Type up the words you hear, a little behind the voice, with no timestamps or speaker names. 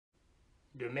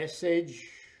The message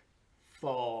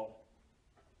for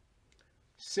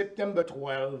September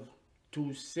 12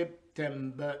 to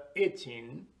September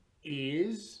 18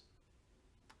 is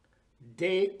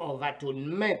Day of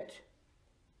Atonement.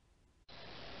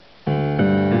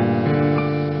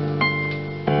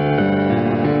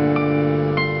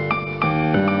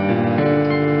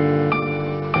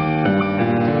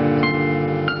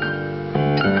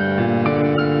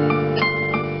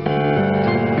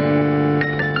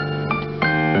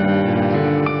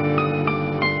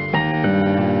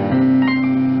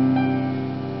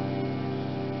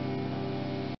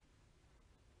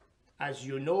 As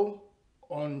you know,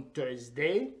 on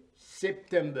Thursday,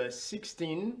 September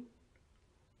 16,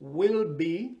 will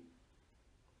be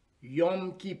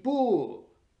Yom Kippur,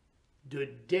 the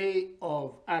Day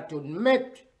of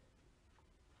Atonement.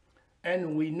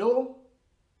 And we know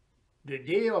the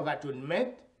Day of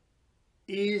Atonement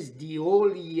is the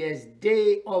holiest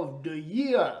day of the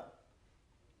year.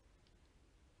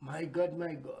 My God,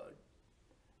 my God.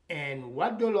 And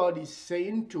what the Lord is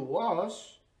saying to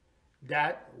us,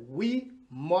 that we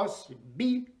must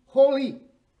be holy.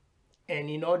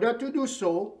 And in order to do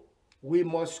so, we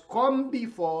must come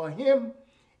before Him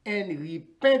and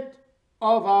repent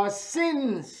of our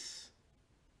sins.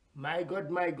 My God,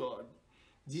 my God.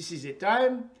 This is a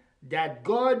time that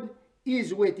God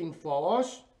is waiting for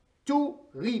us to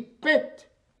repent.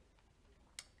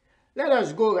 Let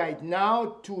us go right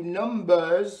now to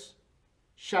Numbers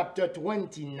chapter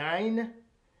 29.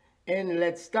 And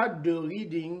let's start the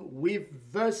reading with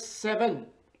verse 7.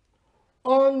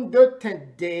 On the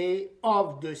 10th day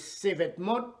of the 7th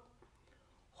month,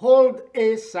 hold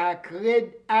a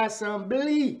sacred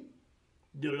assembly.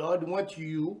 The Lord wants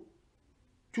you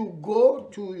to go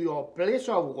to your place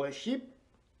of worship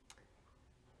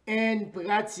and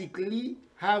practically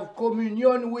have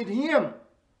communion with Him.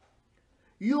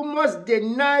 You must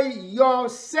deny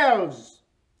yourselves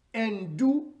and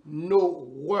do no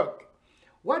work.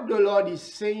 What the Lord is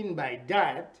saying by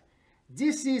that,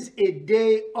 this is a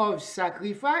day of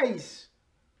sacrifice,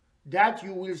 that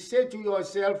you will say to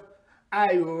yourself,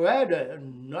 I rather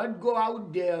not go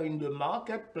out there in the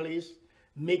marketplace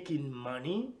making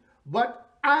money, but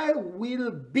I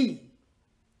will be,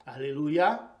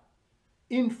 hallelujah,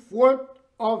 in front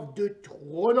of the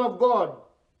throne of God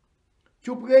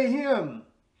to pray Him,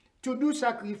 to do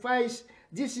sacrifice.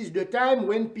 This is the time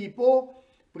when people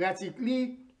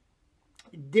practically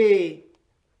they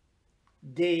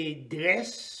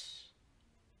dress.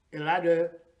 A lot of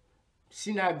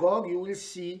synagogue, you will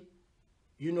see,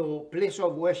 place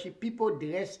of worship, people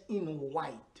dress in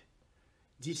white.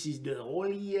 This is the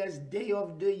holiest day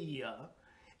of the year.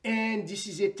 And this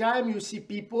is a time you see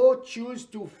people choose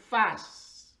to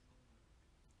fast.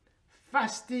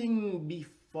 Fasting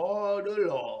before the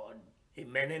Lord.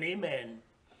 Amen and amen.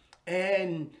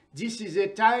 And this is a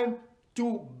time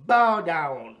to bow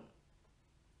down.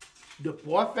 The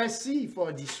prophecy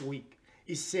for this week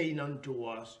is saying unto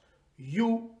us,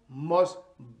 you must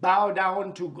bow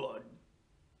down to God.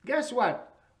 Guess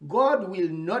what? God will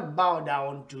not bow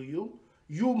down to you.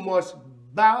 You must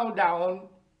bow down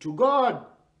to God.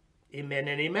 Amen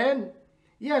and amen.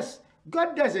 Yes,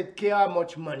 God doesn't care how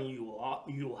much money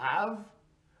you have,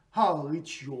 how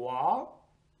rich you are.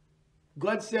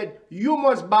 God said, you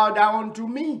must bow down to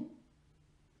me.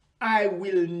 I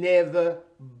will never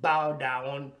bow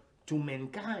down to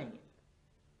mankind.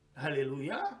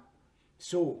 Hallelujah.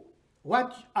 So,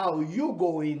 what are you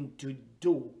going to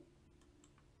do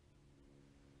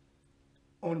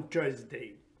on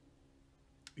Thursday?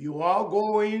 You are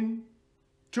going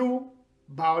to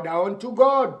bow down to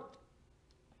God.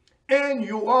 And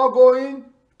you are going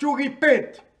to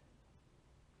repent.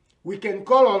 We can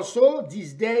call also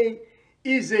this day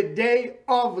is a day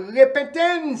of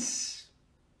repentance.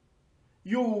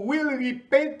 You will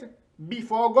repent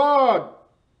before God.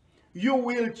 You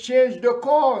will change the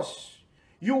course.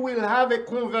 You will have a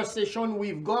conversation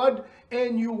with God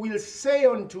and you will say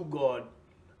unto God,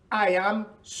 I am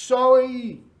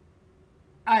sorry.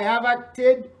 I have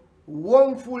acted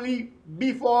wrongfully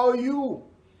before you.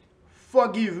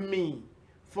 Forgive me.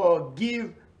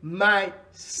 Forgive my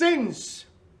sins.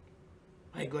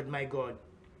 My God, my God.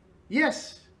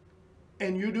 Yes.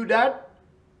 And you do that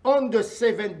on the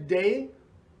 7th day,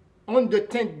 on the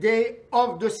 10th day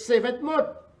of the 7th month.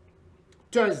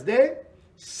 Thursday,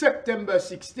 September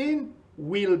 16,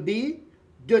 will be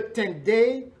the 10th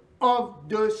day of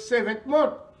the 7th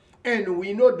month. And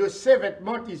we know the 7th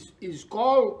month is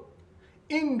called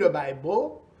in the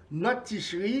Bible, not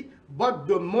Tishri, but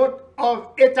the month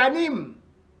of Atonement.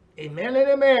 Amen and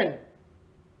amen.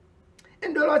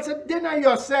 And the Lord said, deny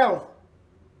yourself.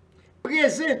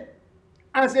 Present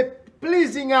as a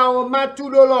pleasing aroma to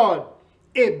the Lord,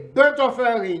 a burnt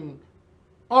offering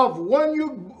of one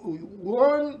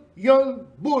young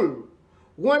bull,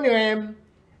 one ram,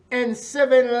 and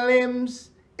 7 lambs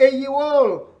a year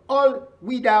old, all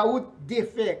without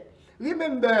defect.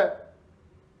 Remember,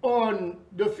 on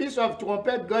the Feast of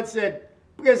Trumpet, God said,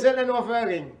 present an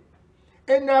offering.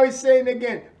 And now he's saying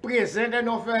again, present an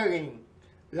offering.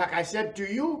 Like I said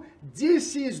to you,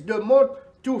 this is the month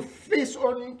to feast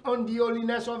on the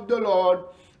holiness of the Lord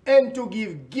and to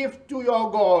give gift to your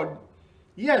God.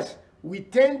 Yes, we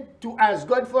tend to ask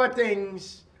God for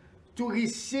things, to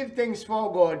receive things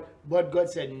for God, but God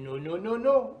said, no, no, no,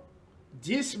 no.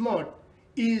 This month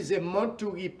is a month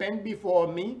to repent before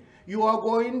me. You are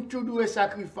going to do a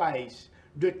sacrifice.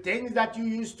 The things that you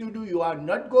used to do, you are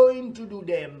not going to do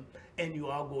them, and you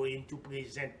are going to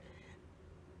present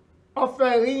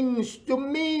offerings to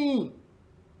me.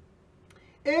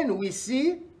 And we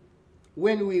see,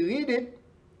 when we read it,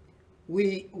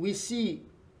 we see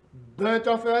burnt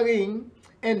offering,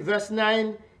 and verse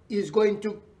 9 is going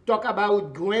to talk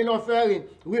about grain offering.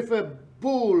 With a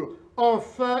bull,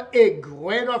 offer a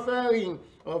grain offering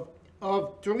of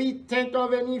 3/10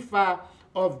 of an ephah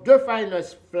of the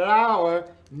finest flour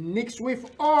mixed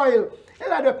with oil. A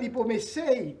lot of people may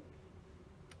say,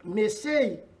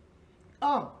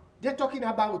 oh, they're talking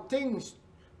about things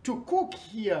to cook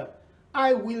here.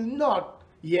 I will not.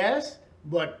 Yes,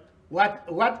 but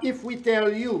what if we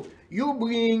tell you, you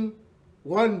bring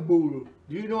 1 bull?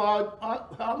 Do you know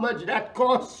how much that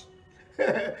costs?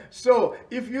 So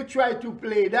if you try to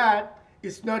play that,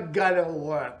 it's not gonna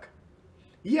work.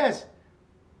 Yes,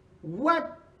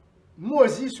 what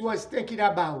Moses was thinking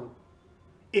about,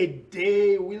 a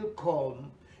day will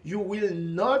come, you will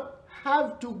not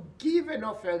have to give an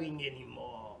offering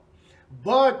anymore,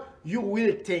 but you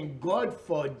will thank God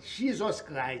for Jesus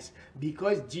Christ,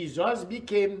 because Jesus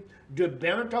became the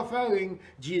burnt offering.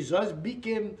 Jesus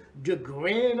became the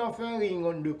grain offering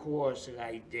on the cross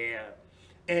right there.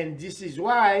 And this is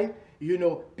why,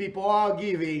 people are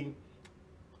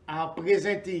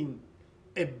presenting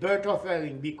a burnt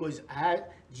offering, because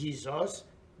Jesus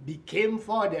became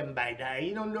for them by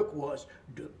dying on the cross,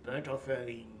 the burnt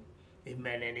offering.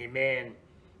 Amen and amen.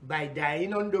 By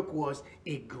dying on the cross,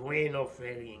 a grain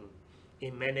offering.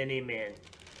 Amen and amen.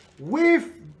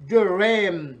 With the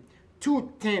ram,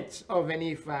 2/10 of an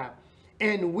ephah,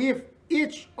 and with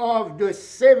each of the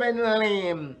 7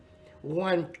 lambs,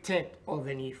 1/10 of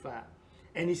an ephah.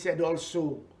 And he said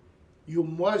also, you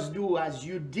must do as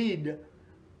you did,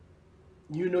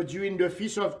 during the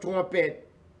Feast of Trumpet.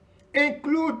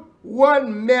 Include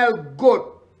 1 male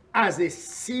goat as a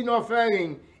sin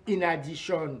offering in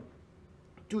addition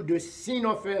to the sin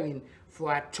offering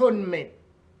for atonement.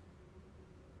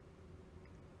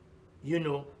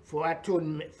 For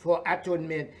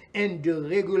atonement, and the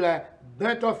regular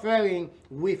burnt offering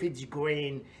with its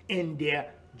grain and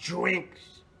their drink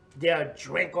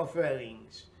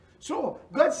offerings. So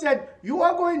God said, you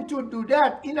are going to do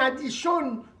that in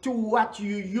addition to what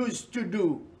you used to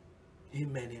do.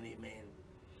 Amen and amen.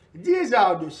 These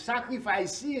are the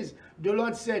sacrifices the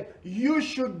Lord said you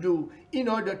should do in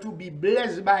order to be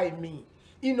blessed by me,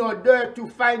 in order to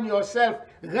find yourself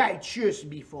righteous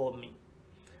before me.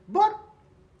 But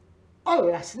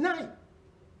last night,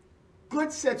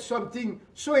 God said something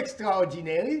so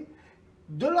extraordinary.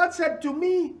 The Lord said to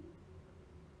me,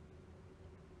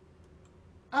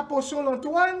 Apostle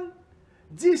Antoine,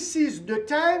 this is the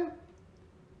time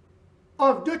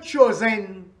of the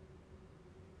chosen.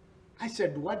 I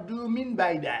said, what do you mean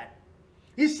by that?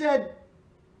 He said,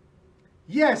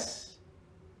 yes,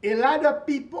 a lot of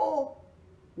people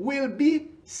will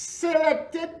be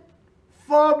selected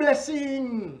for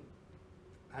blessing.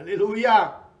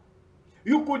 Hallelujah.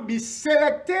 You could be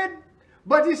selected,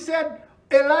 but he said,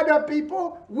 a lot of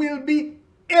people will be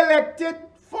elected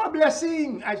for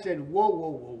blessing. I said, whoa, whoa,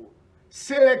 whoa.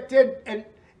 Selected and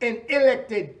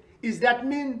elected. Is that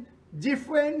mean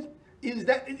different?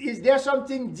 Is there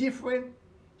something different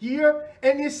here?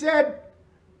 And he said,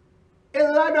 a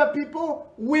lot of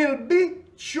people will be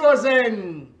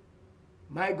chosen.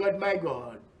 My God, my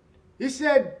God. He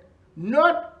said,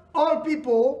 not all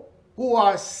people who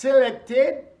are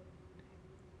selected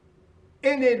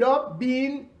ended up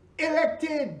being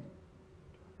elected.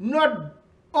 Not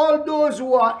all those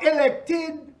who are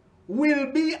elected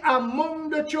will be among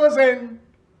the chosen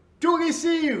to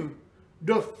receive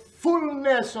the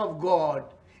fullness of God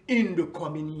in the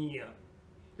coming year.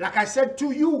 Like I said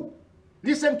to you,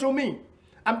 listen to me.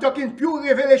 I'm talking pure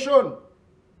revelation.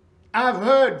 I've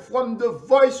heard from the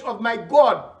voice of my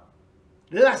God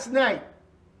last night,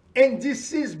 and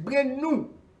this is brand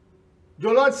new.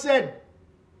 The Lord said,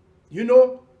 You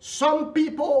know, some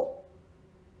people,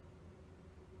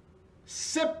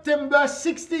 September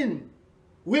 16,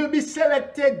 will be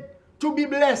selected to be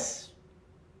blessed.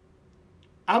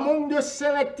 Among the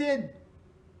selected,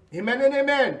 amen and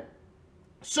amen,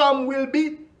 some will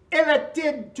be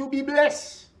elected to be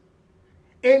blessed.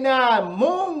 And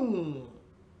among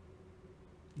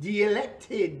the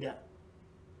elected,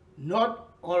 not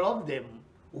all of them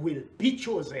will be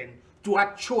chosen to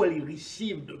actually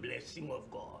receive the blessing of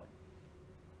God.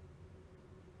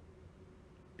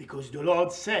 Because the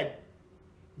Lord said,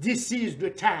 this is the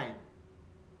time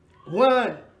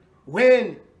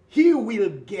when he will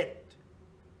get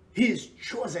his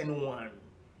chosen one.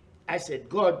 I said,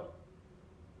 God,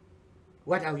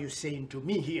 what are you saying to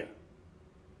me here?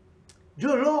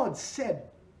 The Lord said,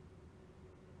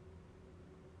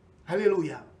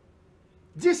 hallelujah,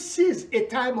 this is a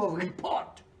time of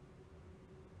report.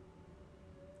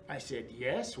 I said,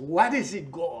 yes. What is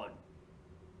it, God?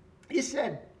 He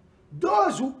said,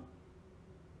 those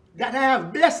that I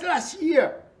have blessed last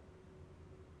year,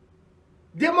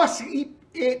 they must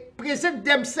present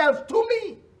themselves to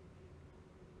me.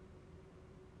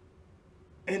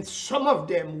 And some of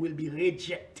them will be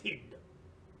rejected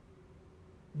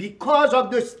because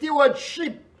of the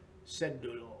stewardship, said the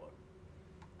Lord.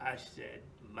 I said,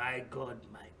 my God,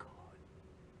 my God.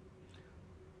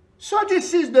 So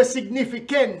this is the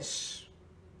significance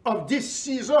of this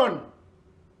season.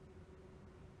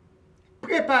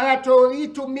 Preparatory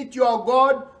to meet your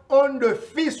God on the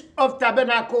Feast of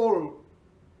Tabernacle.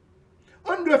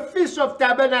 On the Feast of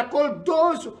Tabernacle,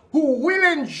 those who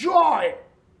will enjoy,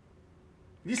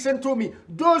 listen to me,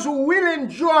 those who will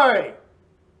enjoy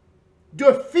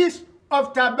the Feast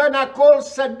of Tabernacle,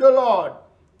 said the Lord.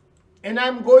 And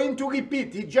I'm going to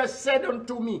repeat, he just said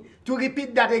unto me to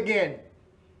repeat that again.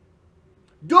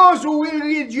 Those who will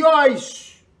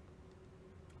rejoice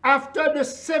after the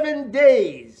 7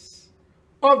 days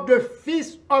of the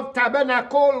Feast of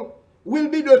Tabernacle will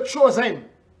be the chosen.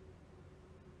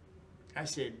 I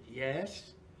said,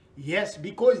 yes, yes,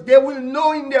 because they will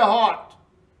know in their heart.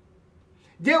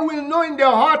 They will know in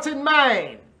their hearts and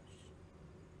minds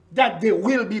that they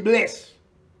will be blessed.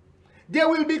 They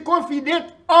will be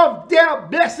confident of their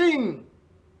blessing.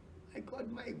 My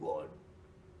God, my God.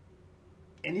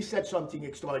 And he said something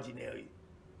extraordinary.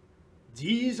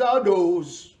 These are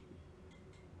those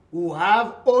who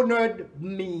have honored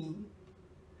me.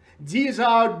 These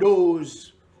are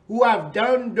those who have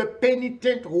done the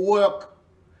penitent work.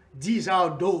 These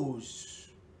are those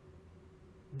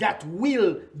that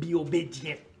will be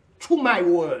obedient to my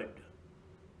word.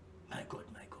 My God,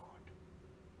 my God.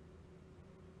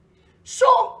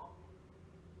 So,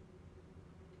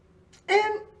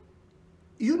 and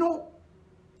you know,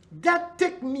 that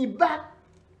takes me back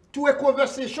to a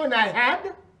conversation I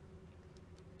had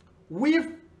with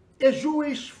a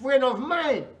Jewish friend of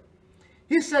mine.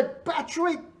 He said,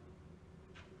 Patrick,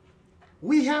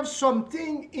 we have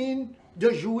something in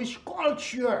the Jewish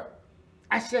culture.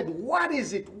 I said, what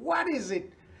is it? What is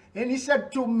it? And he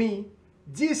said to me,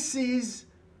 this is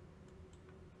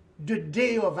the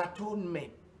Day of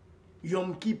Atonement,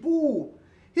 Yom Kippur.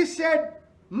 He said,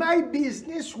 my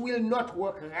business will not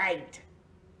work right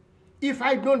if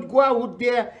I don't go out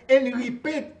there and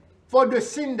repent for the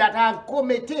sin that I've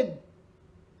committed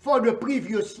for the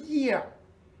previous year.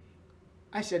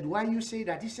 I said, why you say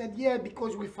that? He said, yeah,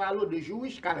 because we follow the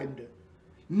Jewish calendar.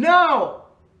 Now,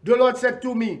 the Lord said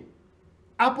to me,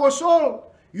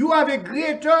 Apostle, you have a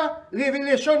greater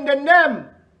revelation than them.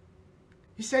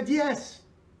 He said, yes,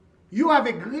 you have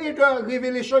a greater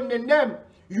revelation than them.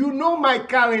 You know my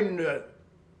calendar.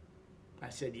 I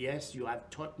said, yes, you have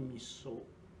taught me so.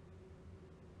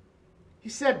 He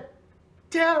said,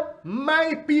 tell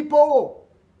my people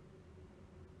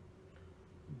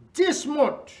this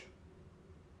month,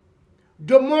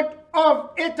 the month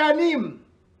of Etanim,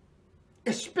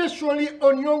 especially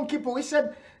on Yom Kippur. He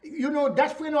said, you know,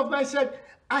 that friend of mine said,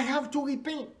 I have to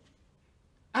repent.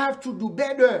 I have to do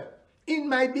better in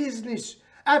my business.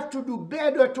 I have to do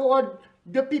better toward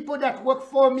the people that work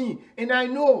for me. And I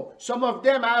know some of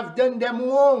them, I have done them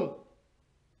wrong.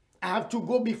 I have to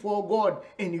go before God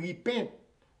and repent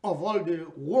of all the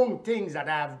wrong things that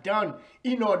I have done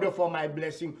in order for my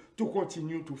blessing to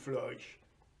continue to flourish.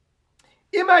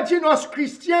 Imagine us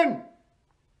Christians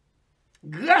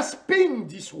grasping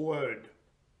this word,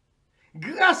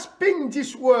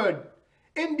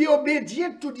 and be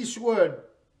obedient to this word,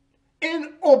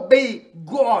 and obey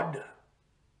God.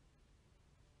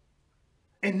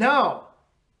 And now,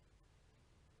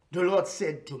 the Lord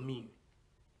said to me,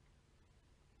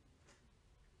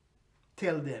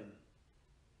 tell them,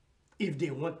 if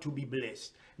they want to be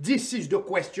blessed, This is the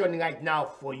question right now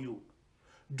for you.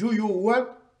 Do you want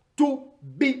to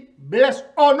be blessed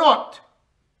or not?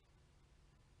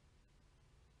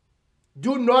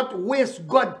 Do not waste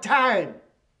God's time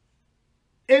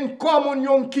and come on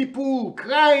Yom Kippur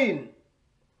crying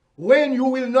when you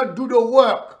will not do the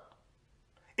work,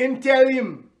 and tell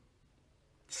him,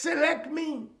 select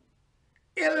me,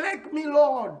 elect me,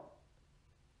 Lord.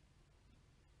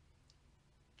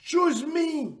 Choose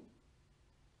me.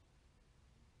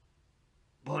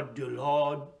 But the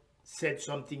Lord said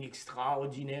something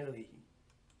extraordinary.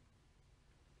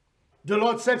 The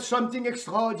Lord said something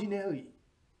extraordinary.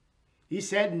 He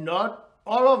said, not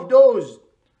all of those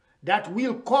that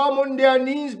will come on their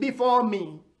knees before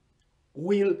me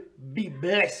will be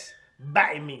blessed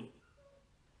by me.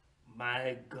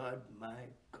 My God, my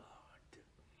God.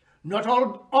 Not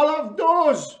all of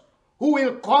those who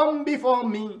will come before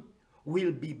me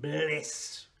will be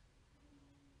blessed.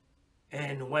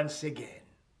 And once again,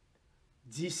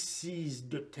 this is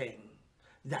the thing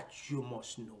that you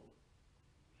must know.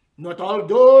 Not all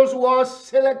those who are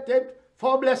selected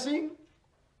for blessing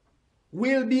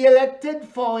will be elected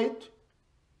for it.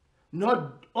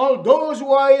 Not all those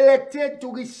who are elected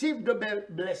to receive the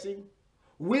blessing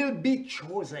will be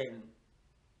chosen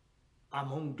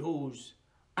among those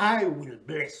I will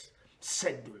bless,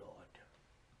 said the Lord.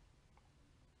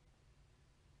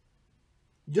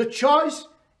 The choice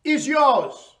is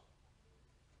yours,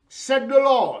 said the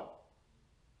Lord.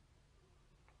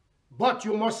 But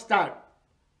you must start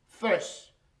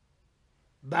first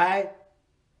by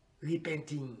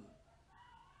repenting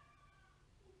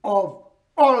of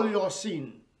all your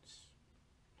sins,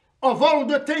 of all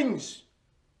the things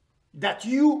that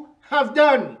you have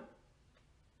done,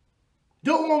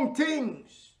 the wrong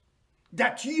things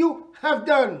that you have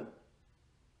done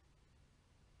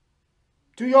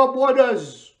to your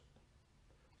brothers,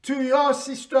 to your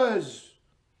sisters,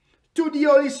 to the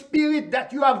Holy Spirit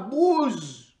that you have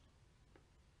bruised.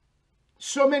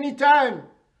 So many times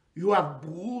you have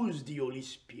bruised the Holy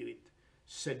Spirit,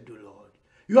 said the Lord.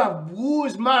 You have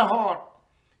bruised my heart.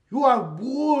 You have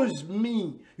bruised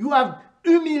me. You have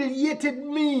humiliated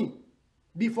me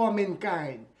before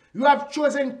mankind. You have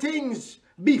chosen things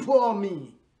before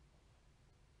me.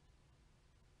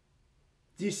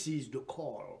 This is the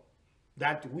call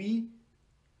that we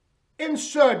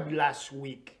answered last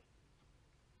week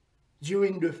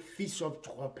during the Feast of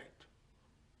Trumpet.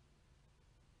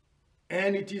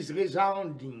 And it is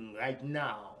resounding right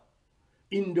now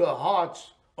in the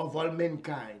hearts of all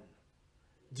mankind.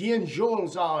 The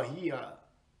angels are here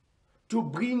to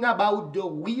bring about the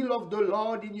will of the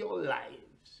Lord in your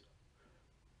lives.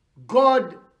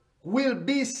 God will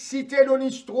be seated on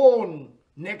his throne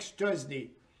next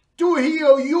Thursday to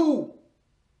hear you,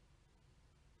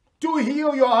 to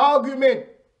hear your argument,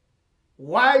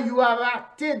 why you have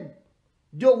acted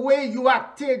the way you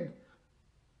acted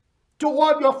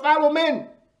toward your fellow men,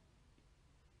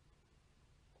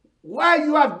 why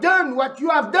you have done what you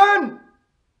have done.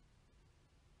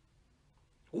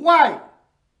 Why?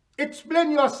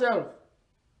 Explain yourself.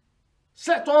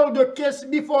 Settle the case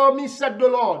before me, said the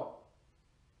Lord,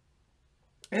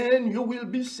 and you will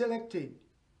be selected.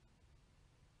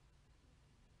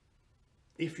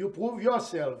 If you prove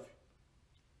yourself,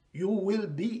 you will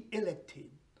be elected.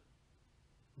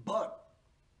 But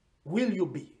will you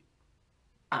be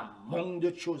among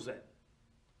the chosen?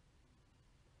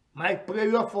 My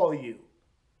prayer for you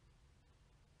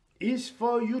is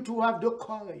for you to have the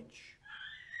courage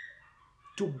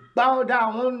to bow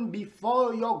down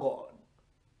before your God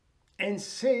and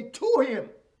say to him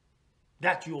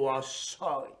that you are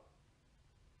sorry.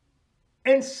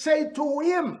 And say to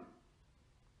him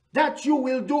that you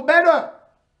will do better.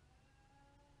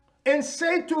 And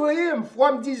say to him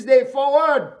from this day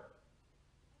forward,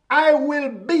 I will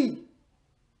be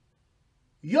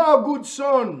your good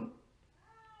son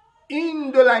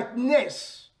in the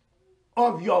likeness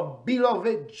of your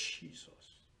beloved Jesus.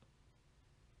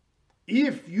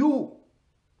 If you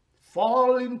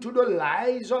fall into the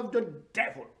lies of the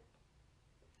devil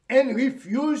and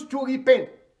refuse to repent,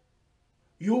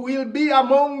 you will be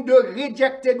among the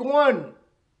rejected one,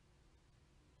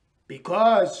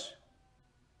 because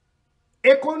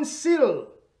a council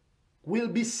will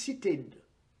be seated.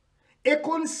 A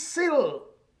council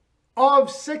of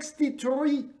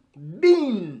 63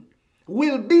 beings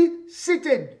will be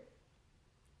seated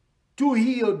to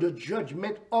hear the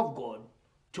judgment of God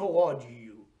toward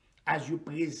you as you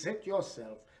present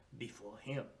yourself before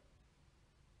him.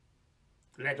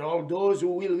 Let all those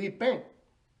who will repent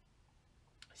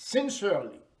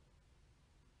sincerely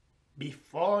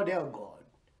before their God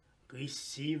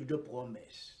receive the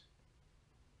promise.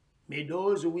 May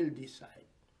those who will decide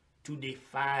to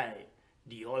defy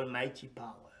the almighty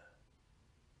power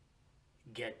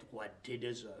get what they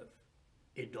deserve,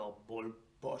 a double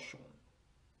portion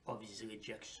of his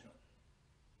rejection.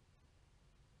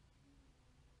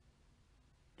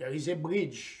 There is a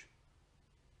bridge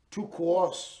to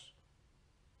cross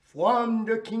from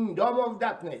the kingdom of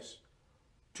darkness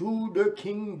to the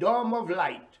kingdom of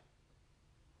light.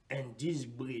 And this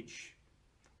bridge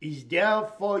is there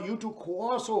for you to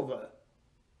cross over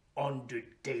on the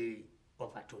day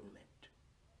of atonement.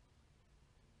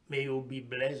 May you be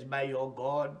blessed by your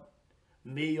God.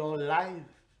 May your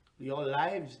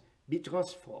lives be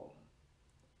transformed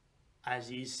as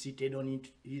he is seated on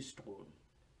his throne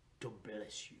to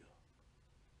bless you.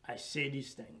 I say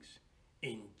these things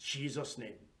in Jesus'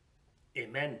 name.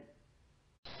 Amen.